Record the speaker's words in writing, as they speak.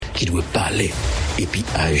qui doit parler et puis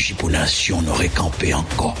agir pour nation nous récamper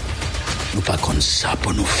encore. Nous pas comme ça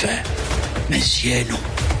pour nous faire. Mais si nous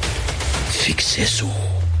fixer sur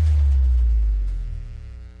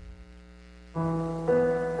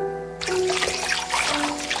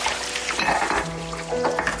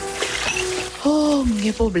oh,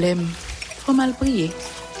 mon problème. Faut mal prier.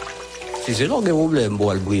 Si c'est là un problème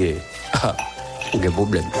pour le prier. Ah, un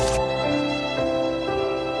problème.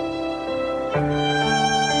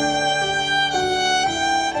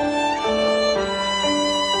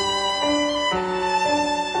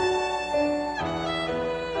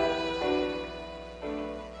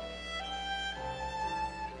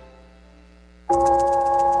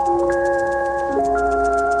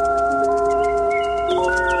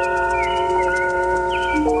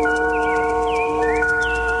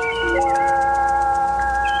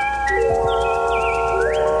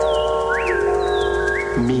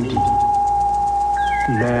 Midi.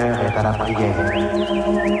 L'heure est à la prière.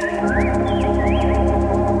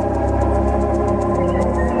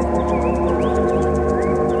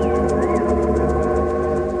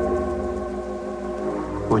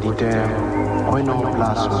 Auditeurs, prenons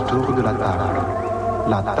place autour de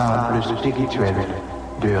la table spirituelle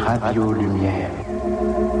de Radio Lumière.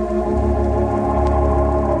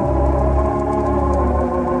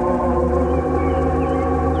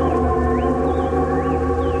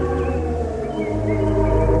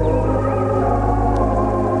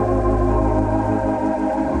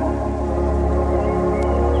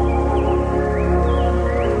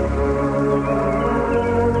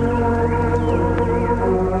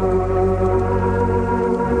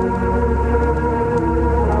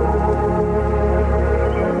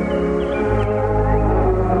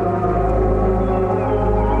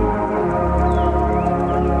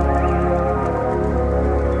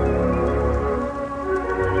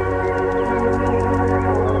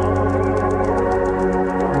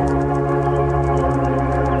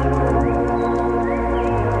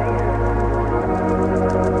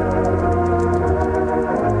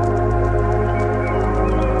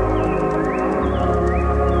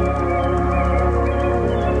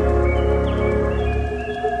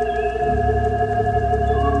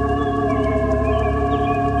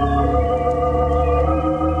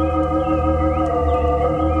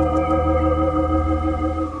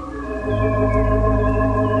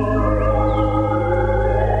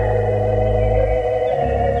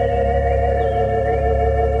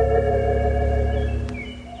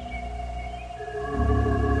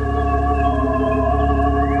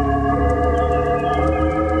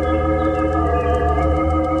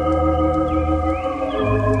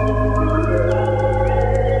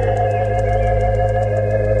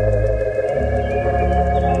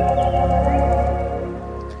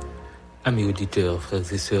 Amis auditeurs,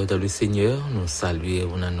 frères et sœurs dans le Seigneur, nous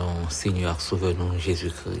saluons au nom Seigneur Sauveur nous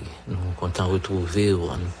Jésus-Christ. Nous comptons retrouver, nous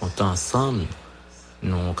comptons ensemble,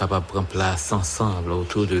 nous capables de prendre place ensemble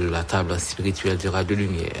autour de la table spirituelle de Radio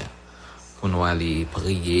Lumière pour nous aller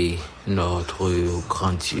prier notre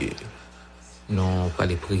grand Dieu. Nous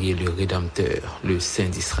allons prier le Rédempteur, le Saint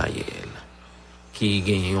d'Israël, qui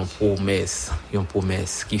gagne une promesse,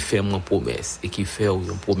 qui fait une promesse et qui fait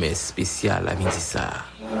une promesse spéciale à midi ça.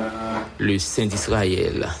 Le Saint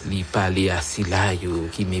d'Israël, lui parlait à Silaïo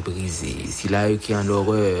qui méprisé, Silaïo qui en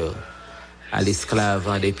horreur, à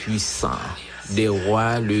l'esclave des puissants. Des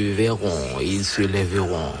rois le verront et ils se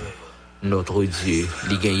lèveront. Notre Dieu,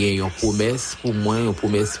 lui gagne une promesse pour moi, une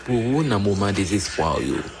promesse pour vous dans le moment de désespoir.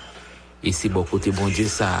 Et c'est bon côté bon Dieu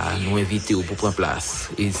ça, nous inviter pour prendre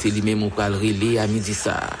place. Et c'est lui-même qui va le relayer à midi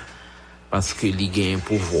ça. Parce que lui gagne un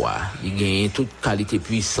pouvoir, il gagne toute qualité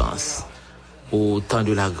puissance. Au temps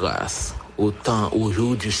de la grâce, au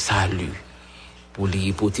jour du salut, pour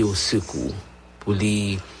lui porter au secours, pour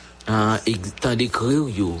lui temps d'écrire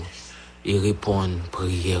et répondre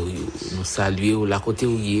prière. Nous saluons la côté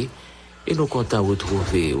où y est et nous comptons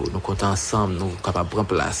retrouver, nous comptons ensemble, nous capables de prendre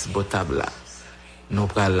place, bon table là. Nous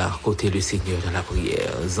prenons là côté le Seigneur dans la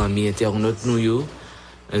prière. Les amis internautes nous,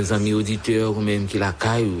 les amis auditeurs ou même qui la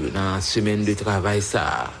caillou dans la semaine de travail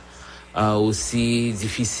ça. Aussi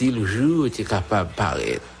difficile jour tu es capable de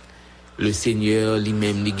paraître. Le Seigneur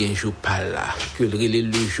lui-même lui gagne jour par là que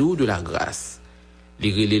le jour de la grâce.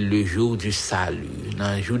 Le jour du salut,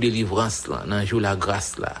 dans le jour de délivrance là, dans le jour de la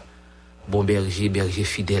grâce là. Bon berger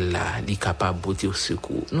fidèle là, il est capable de porter au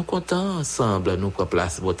secours. Nous comptons ensemble, nous prenons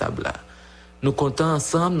place au table là. Nous comptons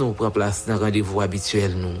ensemble, nous prenons place dans le rendez-vous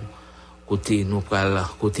habituel nous. Côté nous prenons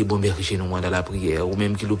côté bon berger nous dans la prière ou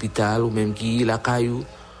même qui l'hôpital ou même qui la caillou.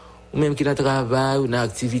 Ou même qui dans travail ou dans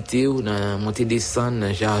activité ou dans montée descendre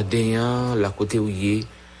dans jardin la côté où y est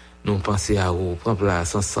nous penser à vous, prendre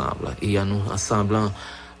place ensemble, et à nous ensemble,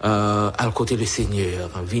 à côté du Seigneur,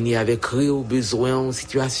 venir avec eux aux besoins, aux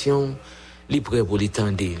situations, li prêt pour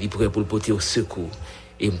l'étendre, li prêt pour le porter au secours,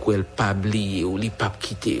 et m'quel pas oublier ou li pas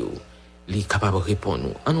quitter ou, li capable de répondre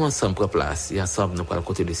nous. En nous ensemble prendre place, et ensemble nous à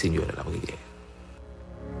côté du Seigneur de la prière.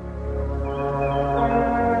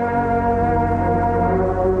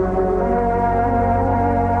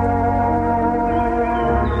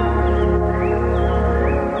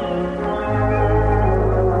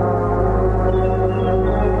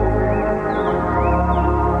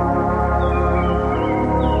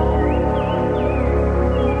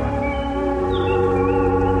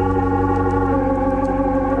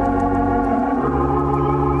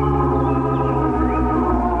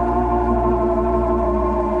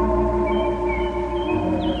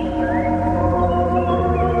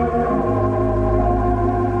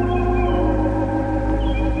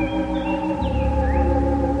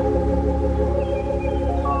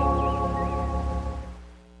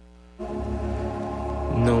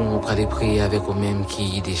 Avec vous-même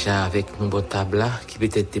qui déjà avec nous votre table là, qui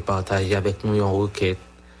peut-être partager avec nous une requête,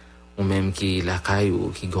 ou même qui la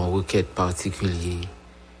caillou, qui a une requête particulière.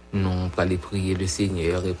 Nous allons prier le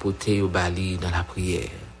Seigneur et porter au bali dans la prière.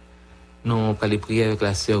 Nous allons prier avec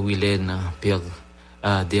la sœur Wilène, Père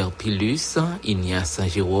d'Erpilus, Ignace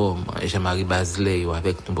Jérôme, Jean-Marie Basley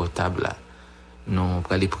avec nous votre table là. Nous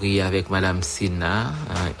allons prier avec Madame Sina,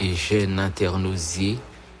 Eugène Ternousier,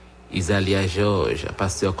 Isalia Georges,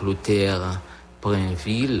 Pasteur Clotaire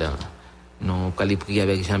Prinville. Nous allons prier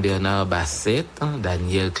avec Jean-Bernard Bassette,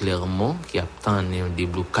 Daniel Clermont, qui attend un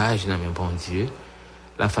déblocage dans mon bon Dieu.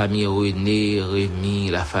 La famille René, Rémi,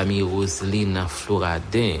 la famille Roselyne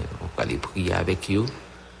Floradin. Nous allons prier avec eux.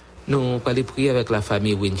 Nous allons prier avec la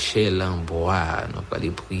famille Winchell Bois. Nous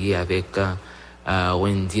allons prier avec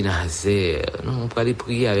Wendy Nazaire. Nous allons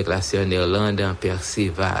prier avec la sœur Néerlande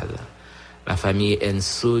Perceval. La famille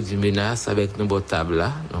Enso du Menace avec nos beaux tables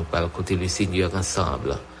là. Nous allons côté le Seigneur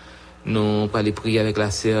ensemble. Nous allons prier avec la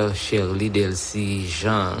sœur Shirley Delcy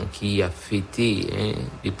Jean qui a fêté,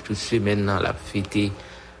 depuis toute semaine, elle a fêté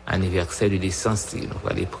anniversaire de naissance. Nous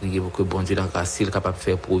allons prier pour que bon Dieu dans grâce soit capable de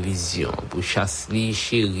faire provision. Pour Chasely,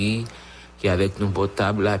 Chéri, qui est avec nous beaux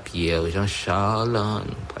tables là, Pierre, Jean-Charles,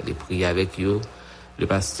 nous allons prier avec eux. Le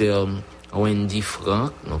pasteur Wendy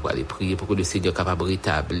Franck, nous allons prier pour que le Seigneur soit capable de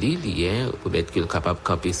rétablir, pour mettre qu'il est capable de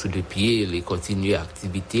camper sous deux pieds, et continuer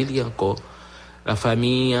l'activité, encore. La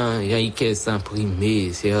famille, Jean-Iques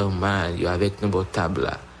imprimé, c'est Herman, avec nos tables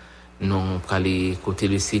là. Nous allons côté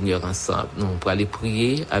le Seigneur ensemble. Nous allons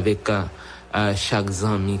prier avec chaque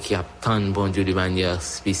ami qui attend bon Dieu de manière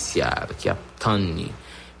spéciale, qui attend,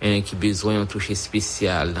 qui besoin d'un toucher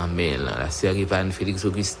spécial dans la sœur Yvonne Félix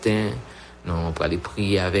Augustin. Nous allons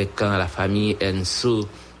prier avec la famille Enso,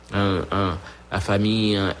 la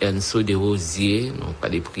famille Enso de Rosier. Nous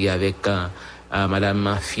allons prier avec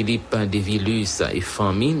Madame Philippe de Villus et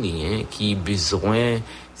famille qui besoin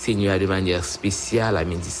Seigneur de manière spéciale à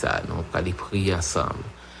midi ça. Nous allons prier ensemble.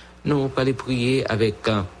 Nous allons prier avec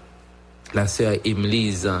la sœur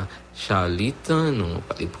Émilise Charlotte. Nous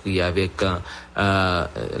allons prier avec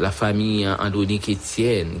la famille Andonique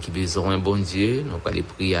Etienne qui besoin bon Dieu. Nous allons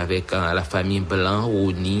prier avec la famille Blanc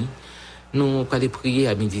Roni. Nous allons prier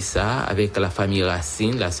à midi ça avec la famille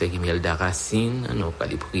Racine, la sœur Imelda Racine. Nous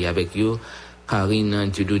allons prier avec eux. Karine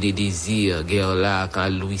Dieu des désirs, Gerlac,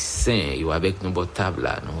 Louis Saint, avec nos beaux tables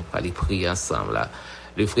là. Nous allons prier ensemble là.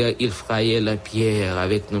 Le frère Ilfraël Pierre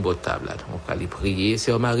avec nos beaux tables là. Nous allons prier.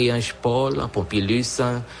 Sœur Marie-Ange Paul, Pompilus,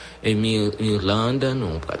 Irlande, nous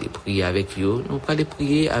allons prier avec eux. Nous allons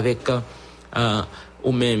prier avec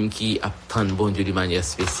ou même qui attendent bon Dieu de manière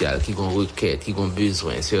spéciale, qui ont requête, qui ont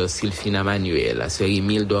besoin. Sœur Sylphina Manuel, Sœur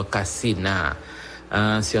Émile Dorcassina,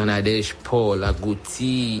 Sœur Nadège Paul,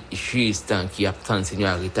 Agouti, juste qui attend le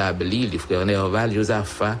Seigneur à rétablir, le frère Nerval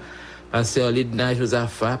Josaphat, Pasteur Lidna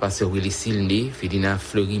Josaphat, Pasteur Willy Silné, Félina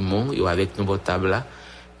Fleurimont, et avec nos tables là,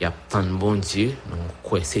 il y a tant de bon Dieu, nous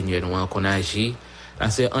croyons Seigneur, nous qu'on agit. La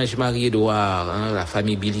sœur Ange-Marie Edouard, la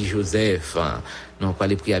famille Billy Joseph, nous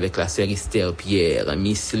allons prier avec la sœur Esther Pierre,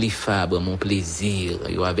 Miss Lifabre, mon plaisir,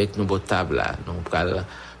 et avec nos tables là, nous allons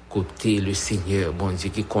côté le Seigneur, bon Dieu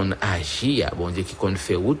qui qu'on agit, bon Dieu qui qu'on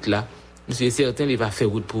fait route là. Je suis certain il va faire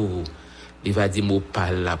route pour vous. Il va dire mot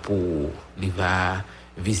parle là pour vous. Il va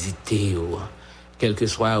visiter vous. Quelle que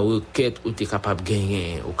soit la requête où tu es capable de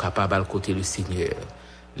gagner, ou capable à côté le Seigneur.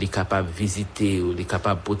 Il est capable de visiter, il est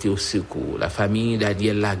capable de porter au secours. La famille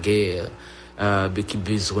Daniel Laguerre, qui a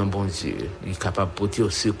besoin bon Dieu. Il est capable de porter au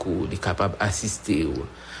secours, il est capable d'assister.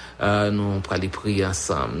 nous pour aller prier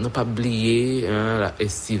ensemble. Nous pas oublier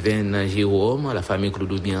Steven Jérôme, la famille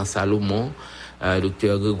Claude Salomon,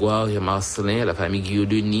 docteur Grégoire Marcelin, la famille Guillaume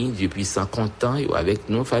Denis, Dieu puissant content, avec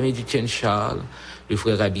nous, famille du Tien Charles, le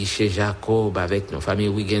frère Abiché Jacob, avec nous, famille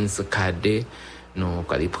Wiggins Cadet, nous allons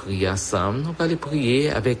aller prier ensemble, nous allons aller prier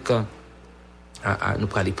avec, nous allons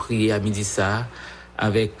aller prier à midi ça,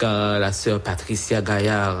 avec la sœur Patricia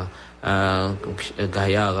Gaillard,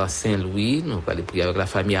 Gaillard Saint-Louis, nous allons aller prier avec la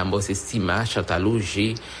famille Amos Estima, Chantal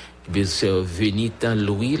Auger, bien sûr, Venite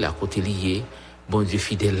Louis, la côté liée. Bon Dieu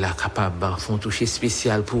fidèle là capable font toucher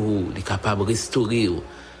spécial pour vous, les capable restaurer,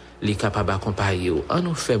 les capable accompagner. On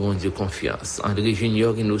nous fait bon Dieu confiance. André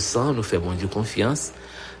Junior innocent nous fait bon Dieu confiance.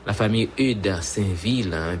 La famille Eudes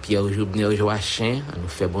Saint-Ville, Pierre Joubner Joachim, on nous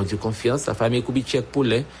fait bon Dieu confiance. La famille Kubitchek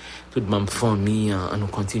Poulet, toute ma famille, on nous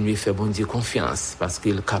continue à faire bon Dieu confiance parce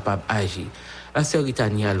qu'il est capable d'agir. La sœur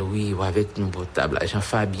Itania Louis avec nous potable,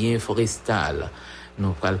 Jean-Fabien Forestal.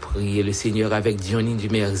 Nous allons prier le Seigneur avec Diony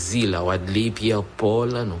Dumerzil, Wadley, Pierre-Paul.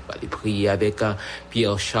 Nous allons prier avec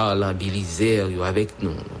Pierre-Charles Bilizer avec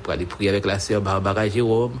nous. Nous allons prier avec la sœur Barbara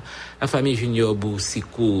Jérôme, la famille Junior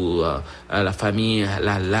Boussicourt, la famille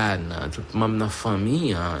Lalane, toute membre de la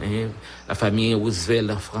famille, la famille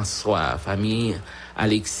Roosevelt François, la famille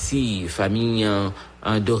Alexis, famille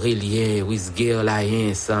d'Aurélien, Wisguer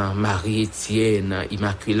Laïens, Marie-Étienne,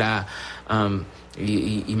 Immacula,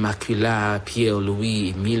 Pierre-Louis,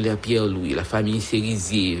 Émile Pierre-Louis, la famille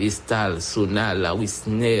Cérisier, Vestal, Sonal,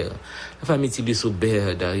 Wisner, la famille Tibus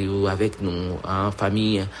Aubert, avec nous,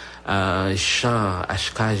 famille Jean,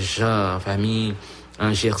 HK Jean, famille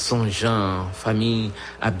Gerson Jean, famille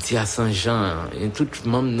Abdia Saint-Jean, et tout le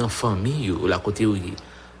monde dans la famille, la côté où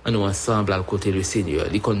nous ensemble, à côté le Seigneur,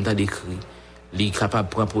 les content d'écrit. Il est capable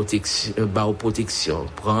de prendre protection,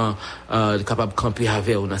 capable de camper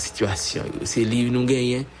avec dans la situation. C'est lui nous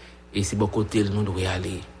gagnons et c'est bon côté nous devons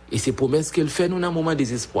aller. Et c'est promesse qu'elle fait nous dans un moment de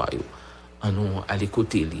désespoir. Nous aller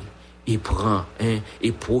côté lui et prend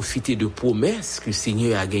et profiter de promesses que le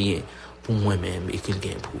Seigneur a gagné pour moi-même et qu'il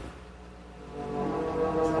gagne pour.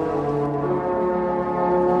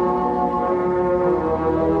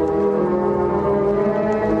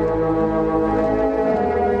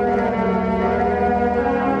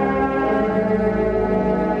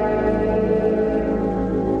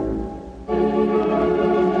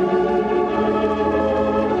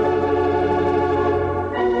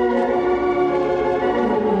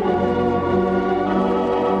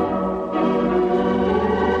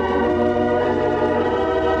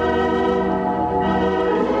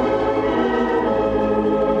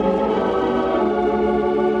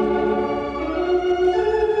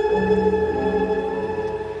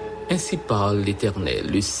 Ainsi parle l'Éternel,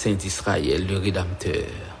 le Saint d'Israël, le Rédempteur.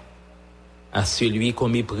 À celui qu'on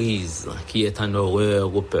méprise, qui est en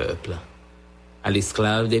horreur au peuple, à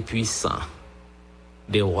l'esclave des puissants,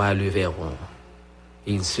 des rois le verront,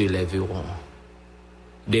 et ils se lèveront.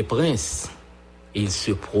 Des princes, et ils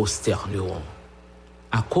se prosterneront.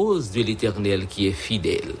 À cause de l'Éternel qui est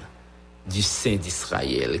fidèle, du Saint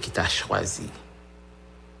d'Israël qui t'a choisi.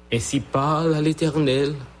 Ainsi parle à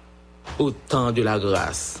l'Éternel, au temps de la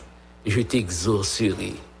grâce, je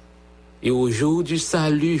t'exaucerai, et au jour du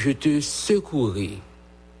salut, je te secourrai,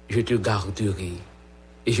 je te garderai,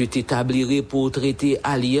 et je t'établirai pour traiter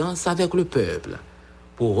alliance avec le peuple,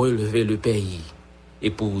 pour relever le pays, et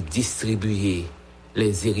pour distribuer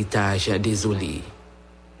les héritages désolés,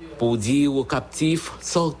 pour dire aux captifs,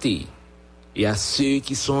 sortez, et à ceux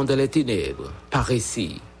qui sont dans les ténèbres,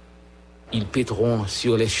 paraissez. Ils péteront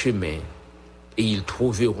sur les chemins, et ils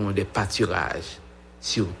trouveront des pâturages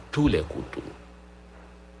sur tous les coteaux.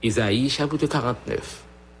 Isaïe chapitre 49,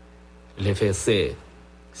 les versets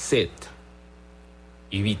 7,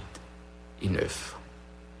 8 et 9.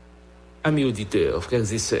 Amis auditeurs,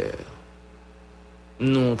 frères et sœurs,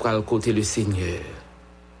 nous prenons côté le Seigneur,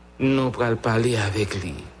 nous prenons parler avec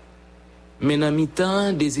lui. Mais dans le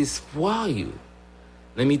temps désespoir,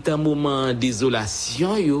 dans le temps moment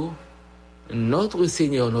désolation, notre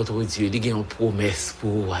Seigneur, notre Dieu, il a une promesse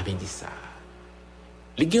pour amener ça.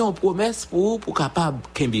 Il a une promesse pour capable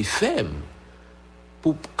de faire,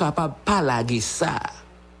 pour capable de pas laguer ça,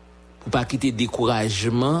 pour pas quitter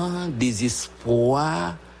découragement,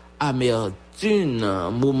 désespoir, amertume,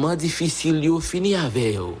 moment difficile, yo fini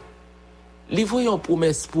avec eux. Il voit une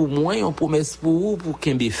promesse pour moi, une promesse pour vous, pour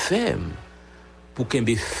qu'il faire, pour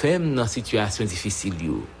qu'il faire dans situation difficile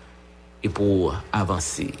et pour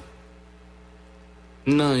avancer.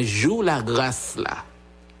 Dans jour la grâce là,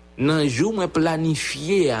 dans jour me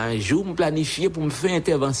planifier, un jour me planifier pour me faire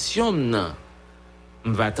intervention, me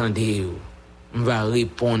va attendre, me va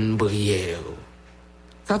répondre prière.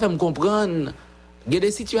 Ça fait me comprendre, il y a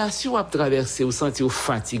des situations à traverser ou sentir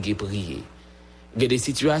fatigué prier. Il y a des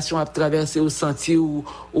situations à traverser ou sentir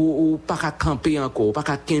ou pas qu'à camper encore, pas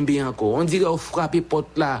qu'à camper encore. On dirait ou frapper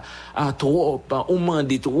porte là à trop, ou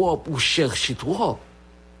demander trop, ou chercher trop.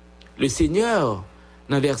 Le Seigneur,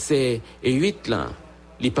 dans verset 8 là,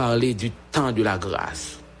 il parlait du temps de la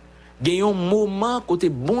grâce. Il y a un moment côté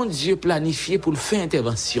bon Dieu planifié pour faire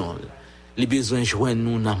intervention. Les besoins joindre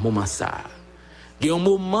nous dans moment ça. Il y a un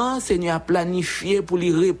moment Seigneur a planifié pour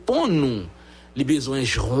lui répondre nous. Les besoins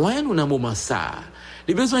joindre nous dans moment ça.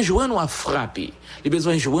 Les besoins joindre nous à frapper. Les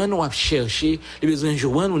besoins joindre nous à chercher. Les besoins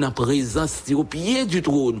joindre nous dans présence au pied du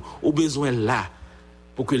trône. Au besoin là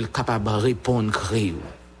pour qu'il soit capable de répondre créer.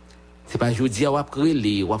 C'est pas je dis à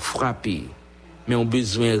créer ou à frapper. Mais on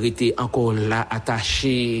besoin rester encore là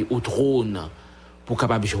attaché au trône pour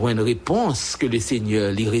capable joindre réponse que le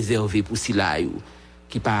Seigneur lui réservé pour cela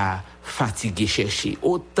qui pas fatigué chercher.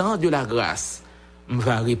 Au temps de la grâce, on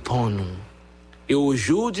va répondre. Et au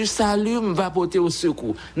jour du salut, on va porter au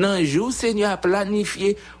secours. Dans le jour, le Seigneur a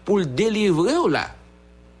planifié pour le délivrer là.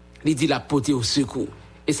 Il dit la porter au secours.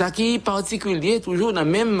 Et ça qui est particulier, toujours dans le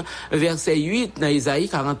même verset 8, dans Isaïe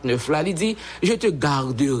 49, là, il dit, je te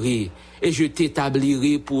garderai et je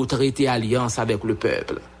t'établirai pour traiter alliance avec le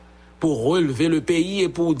peuple, pour relever le pays et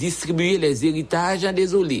pour distribuer les héritages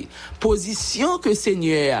désolés. Position que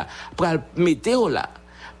Seigneur pour le mettre là.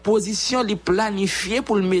 Position li planifiée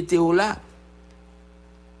pour le mettre là.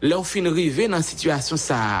 Là, on finit arriver dans une situation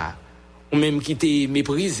ça, ou même qui t'est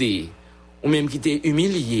méprisé, ou même qui t'est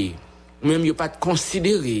humilié, ou même qui pas te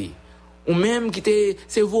considéré, ou même qui t'est,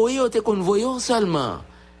 c'est voyé ou t'es qu'on voyé seulement.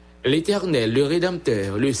 L'Éternel, le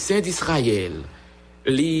Rédempteur, le Saint d'Israël,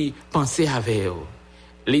 les pensées avec eux.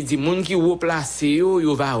 Les dit, moun qui ou placé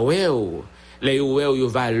yo va ouais les yo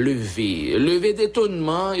va lever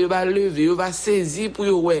d'étonnement, yo va lever, yo va saisir pour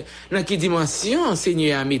yo ouais dans quelle dimension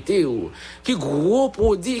Seigneur a mis qui gros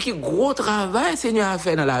produit, qui gros travail Seigneur a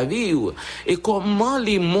fait dans la vie et comment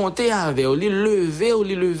les monter avec les lever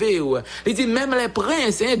il dit même les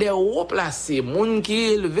princes des hauts placés moun qui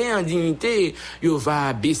élevé en dignité yo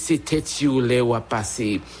va baisser tête yo les va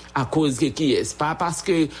passer à cause de qui est pas parce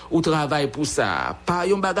que ou travaille pour ça pas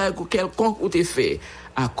un bagage quelconque ou t'es fait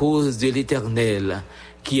à cause de l'Éternel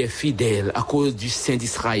qui est fidèle, à cause du Saint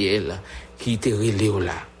d'Israël qui était relé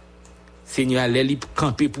là. Seigneur, les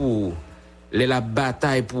camper pour, les la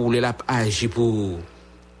bataille pour, les la agir pour.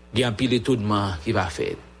 Il y a un pile étonnement qui va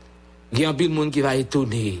faire. Il y a un pile monde qui va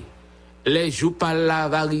étonner. Les jours par là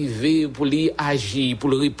va arriver pour lui agir, pour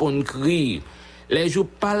lui répondre cri. Les jours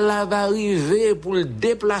par là va arriver pour le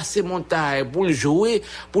déplacer montagne, pour le jouer,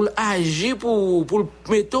 pour agir, pour le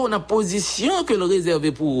mettre dans position que le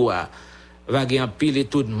réservé pour moi. Va gagner un pile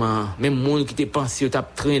étonnement. Même monde qui te pensé, t'a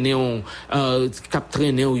traîné, même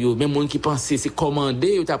monde qui pensait c'est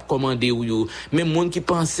commander, t'a commandé ou même monde qui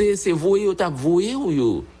pensait c'est voyer, t'a voyer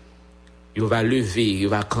ou il va lever, il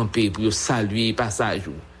va camper pour saluer passage.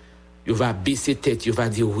 Il va baisser tête, il va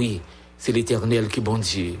dire oui, c'est l'Éternel qui est bon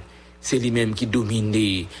Dieu. C'est lui-même qui domine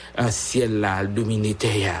le ciel là, domine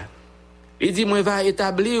terre. Il dit, moi, va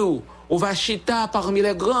établir, on va chita parmi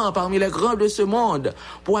les grands de ce monde,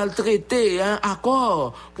 pour le traiter un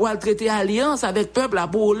accord, pour le traiter alliance avec le peuple,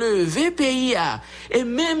 pour lever le pays. Et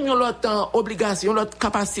même, il y a l'autre obligation, l'autre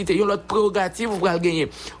capacité, il y a l'autre prérogative, pour le gagner.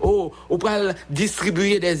 Oh, on peut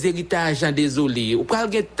distribuer des héritages désolés. On peut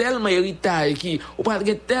gagner tellement d'héritage, on peut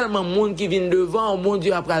gagner tellement de monde qui vient devant, mon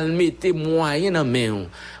Dieu, après le mettre moyen dans la main.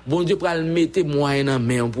 Bon Dieu, pour le mettre moyen dans la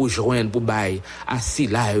main, pour joindre, pour bailler, à si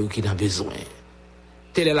là, qui a besoin.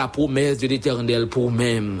 Telle est la promesse de l'Éternel pour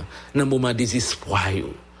même dans le moment de désespoir.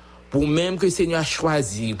 Pour même que le Seigneur a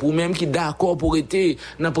choisi, pour même qui est d'accord pour être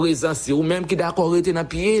dans la présence, ou même qui est d'accord pour être dans le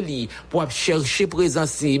pied, pour chercher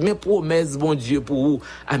présence. Mais promesse, bon Dieu, pour vous,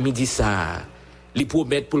 à midi ça. Les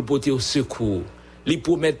promettent pour le porter au secours. Les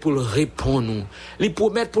promettent pour le répondre. Les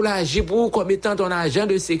promettent pour l'agir pour comme étant un agent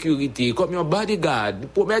de sécurité, comme un bodyguard. Les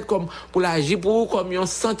promettent comme pour l'agir pour comme un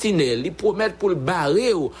sentinelle. Les promettent pour le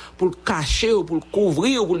barrer, pour le cacher, pour le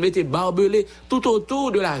couvrir, pour le mettre barbelé tout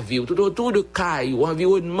autour de la vie, tout autour de caille, ou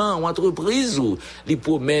environnement, ou entreprise. Les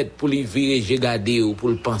promettent pour les virer, garder, ou pour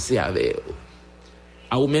le penser avec.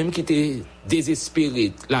 À ou même qui t'es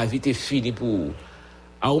désespéré, la vie t'est finie pour vous.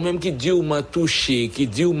 À ou même qui dit ou m'a touché, qui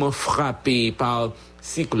dit ou m'a frappé par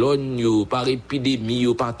cyclone, par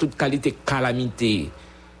épidémie, par toute qualité de calamité,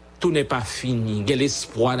 tout n'est pas fini. Quel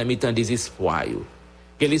espoir dans mes temps désespoir.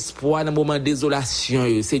 Quel espoir dans le moment de désolation.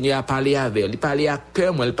 Le Seigneur a parlé avec, il parlait à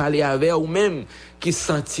cœur, il parlait avec ou même qui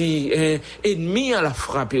sentit ennemi à la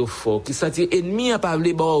frapper au fort, qui sentit ennemi à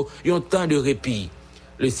parler bon, un temps de répit.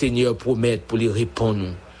 le Seigneur promet pour lui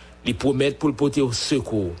répondre. Il promet pour le porter au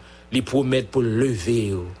secours. Il promet pour le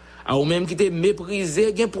lever. À ou même qui t'est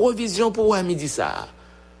méprisé, il y a une provision pour moi, midi ça.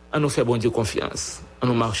 On nous fait bon Dieu confiance. On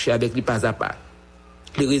nous marche avec lui pas à pas.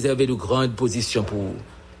 Il réserver de grandes positions pour vous.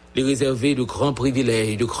 Il réserver de grands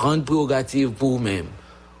privilèges, de grandes prérogatives pour vous-même.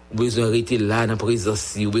 Vous besoin de rester là dans la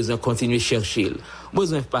présence, vous besoin de continuer à chercher. Vous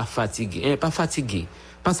besoin de pas fatiguer, pas fatiguer.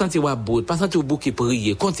 Pas sentir à bout, pas sentir au bout qui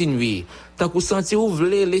prier, continuez. Tant que vous sentez vous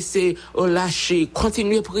voulez laisser lâcher,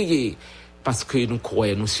 continuez à prier. Parce que nous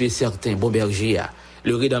croyons, nous sommes certains, bon berger,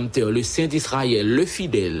 le Rédempteur, le Saint d'Israël, le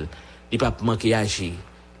fidèle, il ne peut pas manquer d'agir,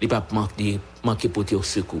 il ne peut pas manquer de porter au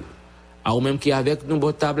secours. À ou même qui est avec nous,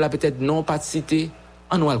 bon table, peut-être non pas de cité,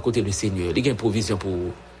 on nous à le côté du Seigneur, il y a une provision pour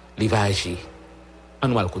vous, il va agir. On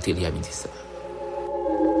nous à le côté de midi ça.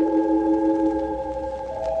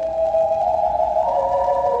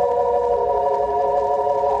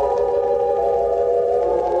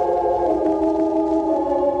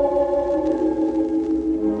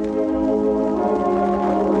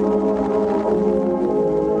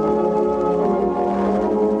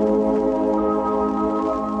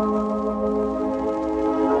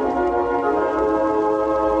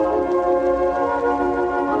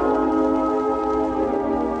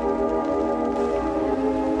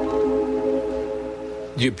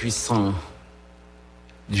 Dieu puissant,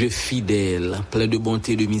 Dieu fidèle, plein de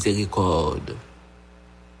bonté et de miséricorde.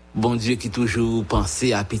 Bon Dieu qui toujours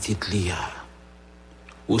pensait à petite Lia.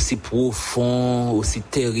 Aussi profond, aussi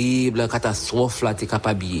terrible, la catastrophe là t'es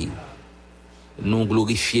capable. Nous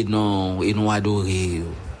glorifier non et nous adorer.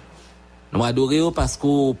 Nous adorer parce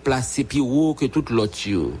qu'on place plus haut que tout l'autre.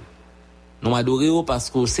 Nous adorer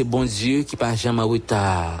parce que c'est bon Dieu qui pas jamais en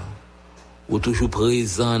retard. Ou toujours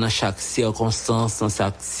présent dans chaque circonstance, dans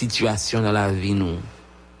chaque situation dans la vie nous.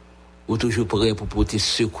 Ou toujours prêt pour porter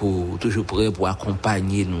secours, toujours prêt pour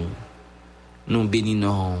accompagner nous. Nous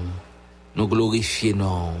bénissons, nous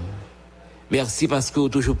glorifions. Merci parce que vous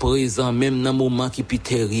êtes toujours présent, même dans les moments qui sont plus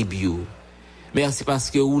terribles. Merci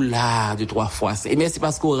parce que vous là de 3 fois. Et merci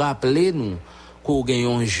parce que vous rappelez nous qu'on gagne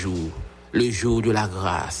un jour, le jour de la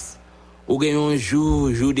grâce. Vous gagne un jour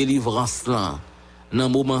de délivrance là. Dans le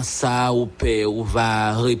moment ça, au Père, on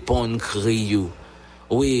va répondre cri.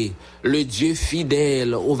 Oui, le Dieu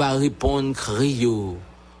fidèle, on va répondre cri.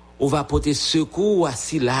 On va porter secours à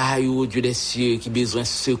Sila, Dieu des cieux, qui a besoin de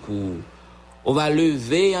secours. On va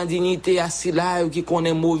lever en dignité à Sila, qui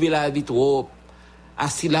connaît mauvais la vie trop. À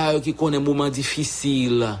Sila, qui connaît moment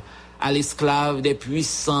difficile. À l'esclave des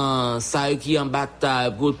puissants, ça qui est en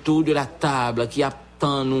bataille, autour de la table, qui a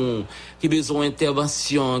nous, qui besoin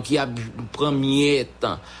d'intervention, qui a prend miette.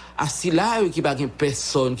 Assis là, qui pas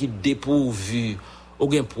personne qui dépourvu,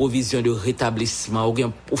 ou une provision de rétablissement, ou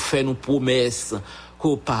pour faire nos promesses,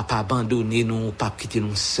 qu'on pas abandonner nous, pas quitter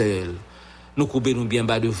nous seuls. Nous couper nous bien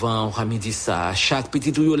bas devant, on dit ça. Chaque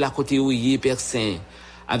petit tuyau là côté où y est personne.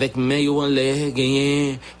 Avec main en l'air,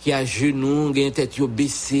 gagné qui a genou, gagné tête yo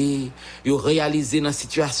baissé, yo réalisé dans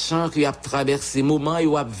situation que a traversé moment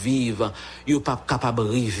yo a vivre, yo pas capable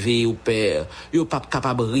river au Père, yo pas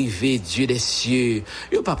capable river Dieu des cieux,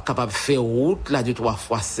 yo pas capable faire route là de 3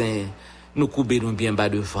 fois saint. Nous couper nous bien bas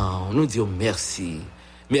devant, nous disons merci.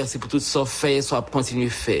 Merci pour tout ce fait, soit continuer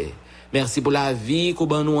faire. Merci pour la vie qu'on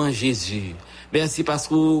ban nous en Jésus. Merci parce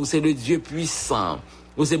que c'est le Dieu puissant.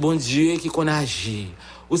 Ou c'est bon Dieu qui qu'on agit.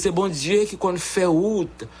 Ou c'est bon Dieu qui qu'on fait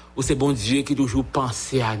route. Ou c'est bon Dieu qui toujours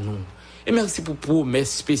pense à nous. Et merci pour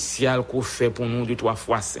promesse spéciale qu'on fait pour nous de 3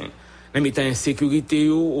 fois saint. Dans mettant insécurité,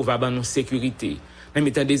 on va ban nous sécurité. Dans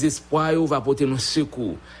mettant désespoir, on va porter nos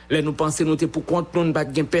secours. Là nous penser nous pour compte nous pas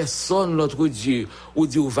gain personne notre Dieu. Ou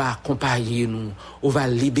Dieu va accompagner nous, on va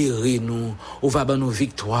libérer nous, on va ban nos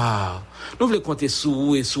victoires. Nous voulons compter sur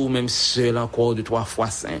vous et sur vous même seul encore de 3 fois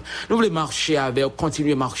saint. Nous voulons marcher avec,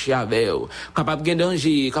 continuer à marcher avec. Capable de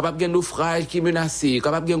danger, capable de naufrage qui menacé,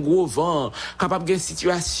 capable de gros vent, capable de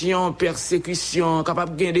situation, persécution,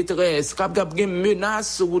 capable de détresse, capable de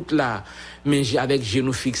menace sur route là. Mais avec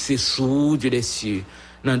genoux fixés sur Dieu des cieux.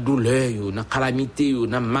 Dans douleur, dans calamité,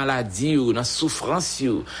 dans maladie, dans souffrance,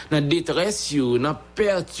 dans détresse, dans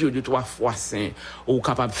perte de 3 fois saint, ou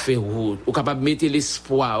capable de faire route, ou capable de mettre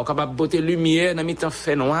l'espoir, ou capable de porter lumière dans mi-temps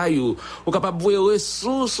fait noir, ou capable de voir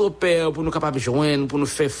ressources au Père pour nous capable de joindre, pour nous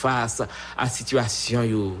faire face à la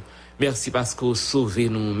situation. Merci parce que vous sauvez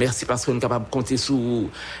nous. Merci parce que nous sommes capables de compter sur vous.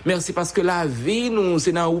 Merci parce que la vie, nous,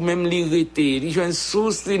 c'est dans vous-même l'irrité. Les jeunes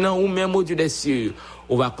sources, c'est dans vous-même au Dieu des cieux.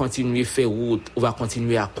 On va continuer à faire route. On va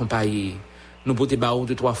continuer à accompagner. Nous pouvons baou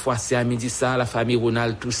 2-3 fois c'est à midi ça la famille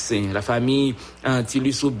Ronald Toussaint, la famille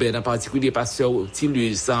Tilus Aubert en particulier pasteur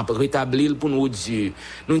Tilus rétablir pour nous Dieu.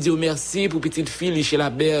 Nous disons merci pour petite fille chez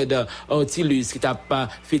la Berde Tilus qui t'a pas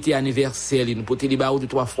fêté anniversaire, nous pouvons te baou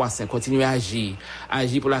 2-3 fois c'est continuer à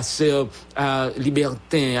agir pour la sœur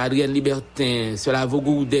Libertin, Adrienne Libertin, sœur la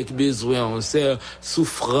Vogoudé qui besoin, sœur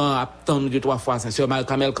souffrant attendre 2-3 fois c'est sœur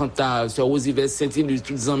Malcamel Cantal, sœur Rosiver Saint-Ilus,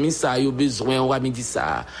 tous les amis ça yo besoin on va midi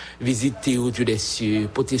ça visiter Dieu des cieux,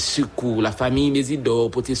 pour tes secours, la famille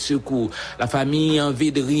Mésidor, pour tes secours, la famille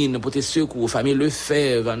Védrine, pour tes secours, famille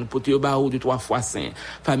Lefebvre, nous pour tes barreaux de 3 fois saint,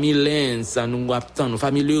 famille Lens, nous attendons,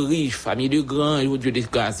 famille Le Riche, famille De Grand, au Dieu des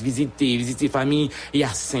grâces, visiter famille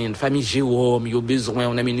Hyacinthe, famille Jérôme, il y a besoin,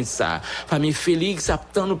 on a mis ça, famille Félix,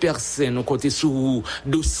 attend nous personnes, nous comptez sur vous,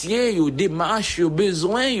 dossier, yo, démarche, yo,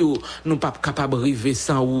 besoin, yo, nous pas capable de arriver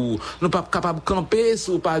sans vous, nous pas capable de camper,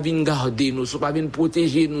 si pas venir garder nous, si pas venir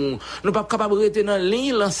protéger nous, nous pas capable de rester dans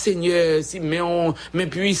ligne, Seigneur, si mais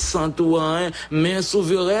puissant toi, mais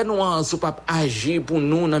souverain nous, si pas agir pour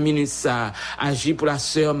nous dans minute ça, agir pour la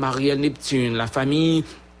sœur Marielle Neptune, la famille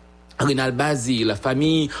Renal Basile, la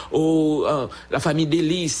famille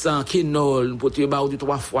d'Élis, Kenol, pour te battre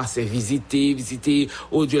 2-3 fois, c'est visiter,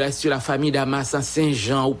 oh Dieu, la famille Damas,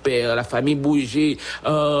 Saint-Jean, au Père, la famille Bouger,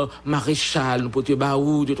 Maréchal, pour te battre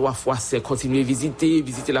 2-3 fois, c'est continuer visiter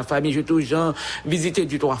la famille Jean, visiter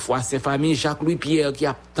 2-3 fois, c'est famille Jacques-Louis Pierre qui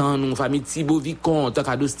attend nous, famille Thibaut Vicomte,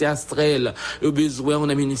 Cadosté Astrel, au besoin, on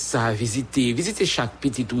a mis ça, visiter chaque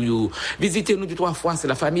petit tuyau, visiter nous 2-3 fois, c'est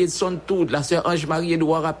la famille Edson Toute, la sœur Ange-Marie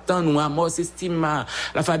Edouard attend nous, Amos Estima,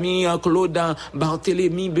 la famille Claude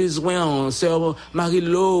Barthélemy besoin, sœur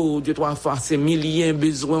Marie-Lo, 2-3 fois, c'est Milien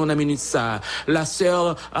besoin, on a mis ça. La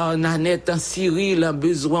sœur Nanette Cyril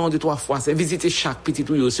besoin 2-3 fois, c'est visiter chaque petit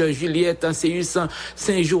tuyau. Sœur Juliette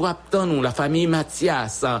Saint-Jour attend nous, la famille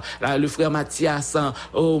Mathias, le frère Mathias,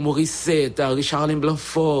 Morissette, Richard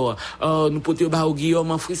Blanfort, nous pouvons au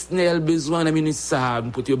Guillaume Frisnel besoin, on a mis ça.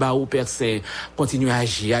 Nous pouvons au Père Saint, continuer à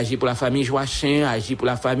agir pour la famille Joachim, agir pour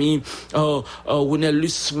la famille Ronel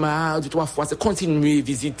Lusma, 2-3 fois, c'est continuer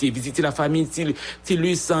visiter la famille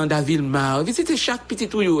Tilus Davilmar, visiter chaque petit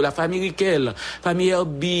tuyau, la famille Riquel, famille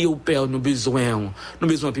Herbie au Père, nous besoin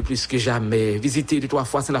plus que jamais, visiter 2-3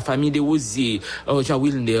 fois, c'est la famille des Rosiers, Jean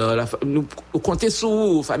Wilner, nous comptez sur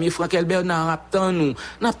vous, famille Frankel Bernard, attend nous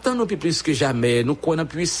plus que jamais, nous croyons en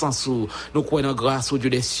puissance, nous croyons en grâce au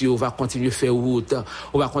Dieu des cieux, on va continuer à faire route,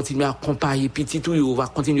 on va continuer à accompagner petit tuyau, on va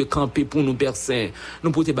continuer à camper pour nous, Père Saint,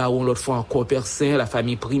 nous pour te l'autre fois encore Père Saint, la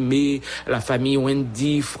famille Primé, la famille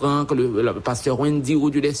Wendy, Franck, le pasteur Wendy, au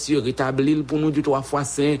Dieu des cieux, rétablir pour nous 2-3 fois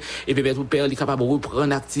Saint, et peut-être le Père est capable de reprendre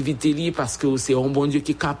l'activité parce que c'est un bon Dieu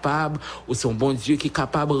qui est capable, ou c'est un bon Dieu qui est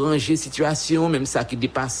capable de ranger situation, même ça qui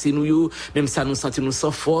dépasse nous, même ça nous sentir nous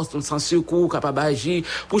sans force, nous sans secours, capable d'agir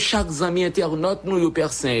pour chaque ami internaute nous,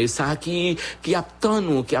 Père Saint, ça qui attend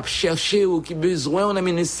nous, qui a cherché ou qui besoin, on a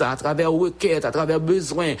mené ça à travers requête, à travers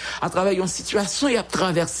besoin, à travers une situation, il y a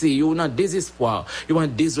traversé, il y a un désespoir, il y a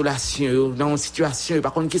une désolation, dans une situation,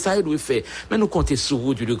 par contre, qui ça doit faire. Mais nous comptons sur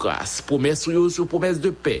vous, Dieu de grâce. Promesse sur promesse de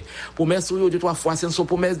paix. Promesse sur 2-3 fois, c'est une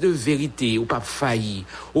promesse de vérité, ou pas failli,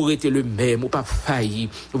 ou rester le même, ou pas failli.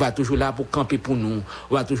 On va toujours là pour camper pour nous.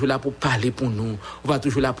 On va toujours là pour parler pour nous. On va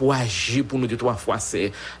toujours là pour agir pour nous 2-3 fois.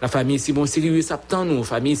 C'est la famille Simon Sirius attend nous,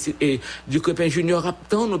 famille du Crépin Junior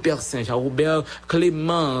attend nous, Père Saint, Jean-Robert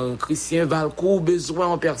Clément, Christian Valcourt, besoin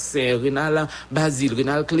en Père Saint, Rénal Basile,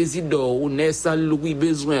 Rénal Clésidor, Ounès Louis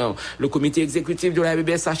besoin, le comité exécutif de la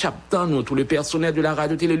BBS attend nous, tout le personnel de la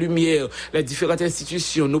radio Télé Lumière, les différentes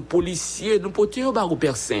institutions, nos policiers, nos potiers au bar au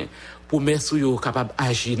Père Saint. Pour merci yo capable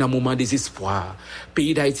agir dans moment désespoir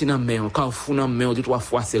pays d'Haïti dans main Carrefour dans main 2-3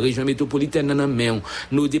 fois c'est région métropolitaine dans main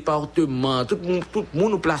nos départements tout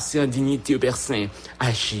monde nous placer en dignité Père Saint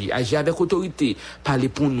agir avec autorité parler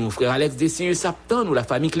pour nous frère Alex Desius attend nous la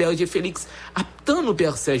famille Clergé Félix attend nous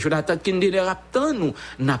Père Saint Jonathan Kindeler attend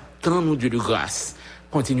nous Dieu de grâce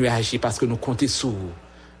continuez à agir parce que nous comptons sur vous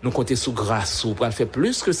nous comptons sur grâce pour faire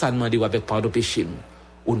plus que ça demander avec pardon péché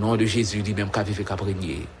nous au nom de Jésus lui-même qui vivre qui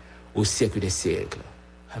régner au siècle des siècles.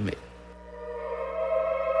 Amen.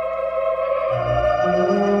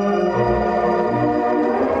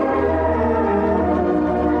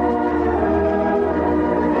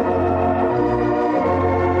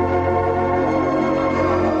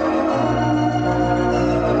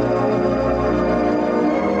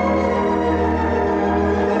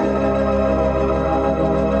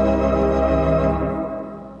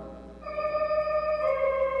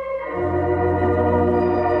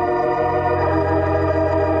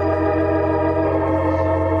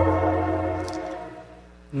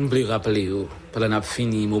 Rappeler pendant qu'on a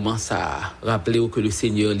fini moment ça, rappelez-vous que le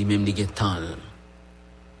Seigneur lui-même il a temps.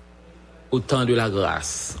 Au temps de la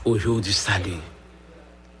grâce, au jour du salut,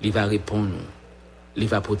 il va répondre, il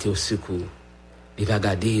va porter au secours, il va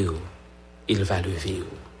garder, il va lever.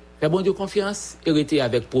 Fais bon Dieu confiance, et rester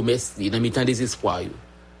avec promesse, dans le temps des espoirs,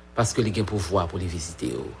 parce que il a un pouvoir pour les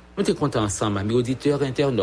visiter. Nous sommes contents ensemble, mes auditeurs internautes.